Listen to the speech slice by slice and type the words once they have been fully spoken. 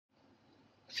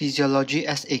Physiology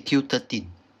SAQ 13.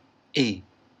 A.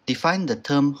 Define the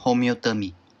term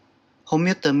homeothermy.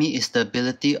 Homeothermy is the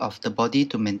ability of the body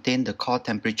to maintain the core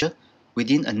temperature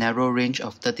within a narrow range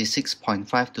of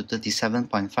 36.5 to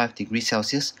 37.5 degrees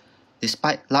Celsius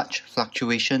despite large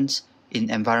fluctuations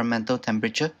in environmental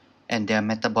temperature and their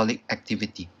metabolic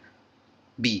activity.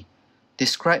 B.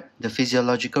 Describe the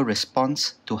physiological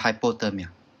response to hypothermia.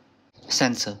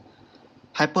 Sensor.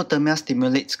 Hypothermia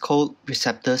stimulates cold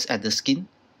receptors at the skin,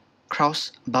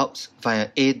 Krauss bulbs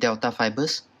via A delta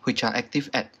fibers, which are active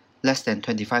at less than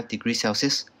 25 degrees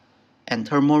Celsius, and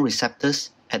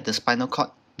thermoreceptors at the spinal cord,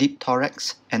 deep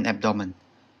thorax, and abdomen.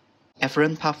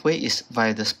 Efferent pathway is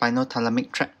via the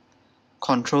spinothalamic tract.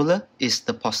 Controller is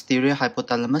the posterior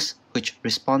hypothalamus, which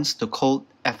responds to cold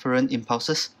efferent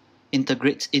impulses,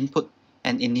 integrates input,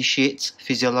 and initiates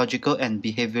physiological and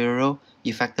behavioral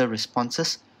effector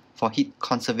responses for heat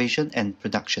conservation and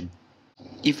production.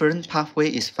 Efferent pathway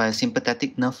is via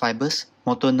sympathetic nerve fibers,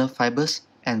 motor nerve fibers,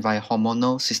 and via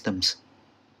hormonal systems.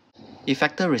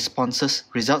 Effector responses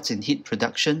results in heat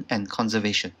production and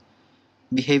conservation.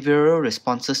 Behavioral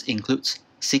responses includes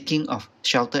seeking of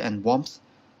shelter and warmth,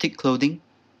 thick clothing,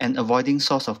 and avoiding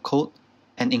source of cold,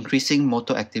 and increasing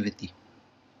motor activity.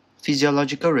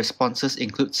 Physiological responses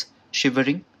includes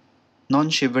shivering,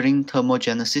 non-shivering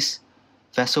thermogenesis,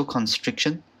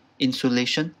 vasoconstriction,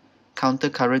 insulation,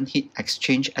 countercurrent heat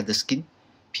exchange at the skin,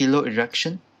 pillow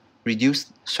erection,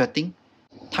 reduced sweating,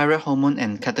 thyroid hormone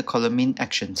and catecholamine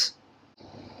actions.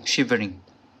 Shivering.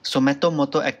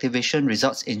 Somatomotor activation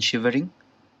results in shivering,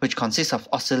 which consists of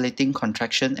oscillating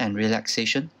contraction and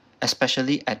relaxation,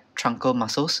 especially at truncal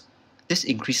muscles. This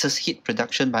increases heat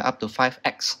production by up to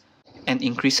 5x and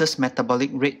increases metabolic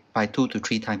rate by 2 to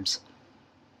 3 times.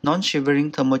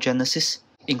 Non-shivering thermogenesis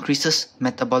increases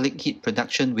metabolic heat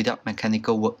production without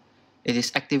mechanical work. It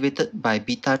is activated by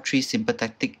beta-3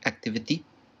 sympathetic activity.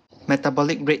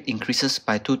 Metabolic rate increases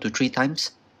by 2 to 3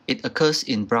 times. It occurs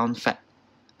in brown fat.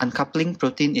 Uncoupling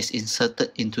protein is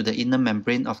inserted into the inner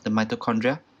membrane of the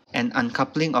mitochondria, and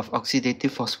uncoupling of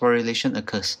oxidative phosphorylation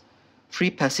occurs.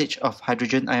 Free passage of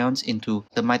hydrogen ions into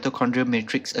the mitochondrial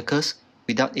matrix occurs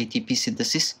without ATP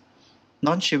synthesis.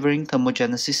 Non-shivering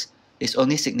thermogenesis is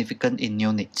only significant in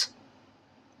neonates.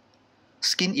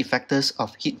 Skin effectors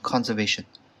of heat conservation.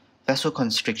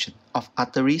 Vasoconstriction of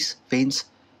arteries, veins,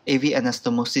 AV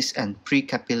anastomosis, and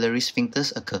precapillary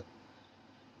sphincters occur.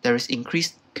 There is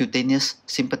increased cutaneous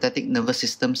sympathetic nervous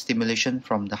system stimulation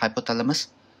from the hypothalamus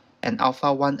and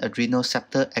alpha-1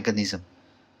 adrenoceptor agonism.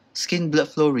 Skin blood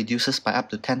flow reduces by up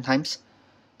to 10 times.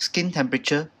 Skin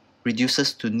temperature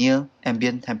reduces to near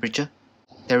ambient temperature.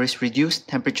 There is reduced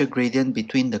temperature gradient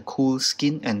between the cool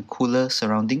skin and cooler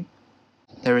surrounding.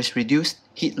 There is reduced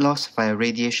heat loss via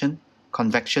radiation,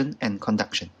 convection, and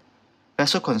conduction.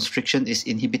 Vasoconstriction is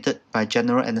inhibited by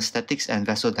general anesthetics and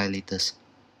vasodilators.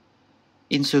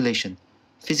 Insulation.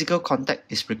 Physical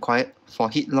contact is required for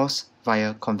heat loss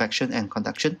via convection and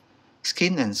conduction.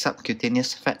 Skin and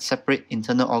subcutaneous fat separate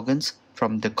internal organs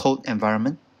from the cold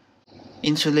environment.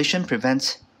 Insulation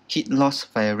prevents heat loss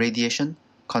via radiation,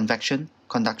 convection,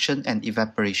 conduction, and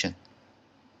evaporation.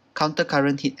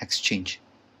 Countercurrent heat exchange.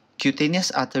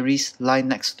 Cutaneous arteries lie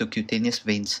next to cutaneous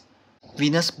veins.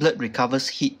 Venous blood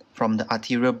recovers heat from the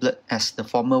arterial blood as the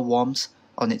former warms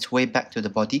on its way back to the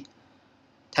body.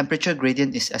 Temperature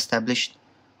gradient is established,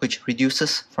 which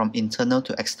reduces from internal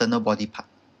to external body part.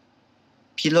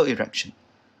 Pillow erection.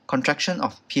 Contraction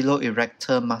of pillow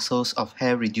erector muscles of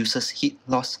hair reduces heat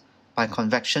loss by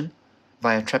convection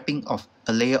via trapping of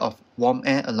a layer of warm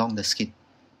air along the skin.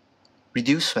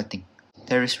 Reduced sweating.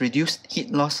 There is reduced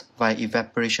heat loss via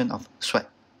evaporation of sweat.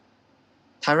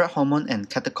 Thyroid hormone and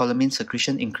catecholamine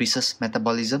secretion increases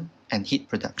metabolism and heat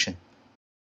production.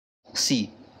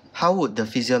 C. How would the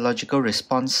physiological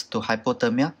response to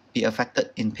hypothermia be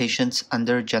affected in patients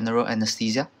under general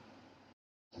anesthesia?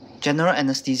 General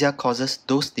anesthesia causes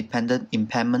dose-dependent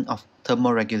impairment of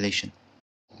thermoregulation.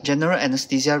 General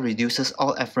anesthesia reduces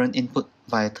all efferent input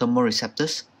via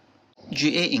thermoreceptors.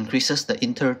 GA increases the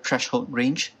inter-threshold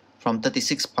range from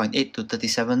 36.8 to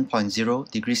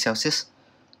 37.0 degrees Celsius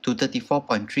to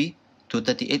 34.3 to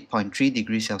 38.3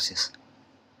 degrees Celsius.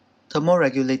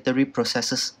 Thermoregulatory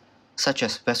processes such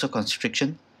as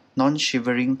vasoconstriction,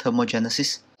 non-shivering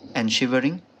thermogenesis, and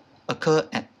shivering occur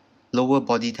at lower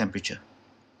body temperature.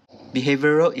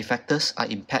 Behavioral effectors are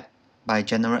impaired by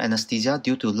general anesthesia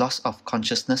due to loss of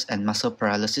consciousness and muscle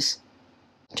paralysis.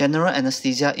 General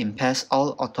anesthesia impairs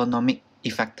all autonomic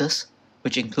effectors,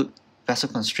 which include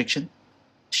vasoconstriction,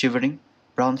 shivering,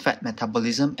 brown fat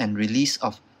metabolism, and release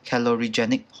of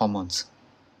calorigenic hormones.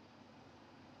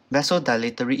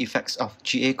 Vasodilatory effects of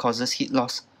GA causes heat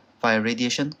loss via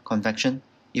radiation, convection,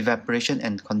 evaporation,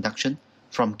 and conduction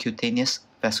from cutaneous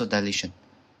vasodilation.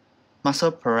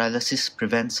 Muscle paralysis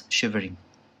prevents shivering.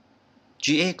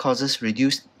 GA causes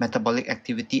reduced metabolic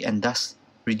activity and thus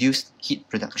reduced heat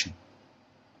production.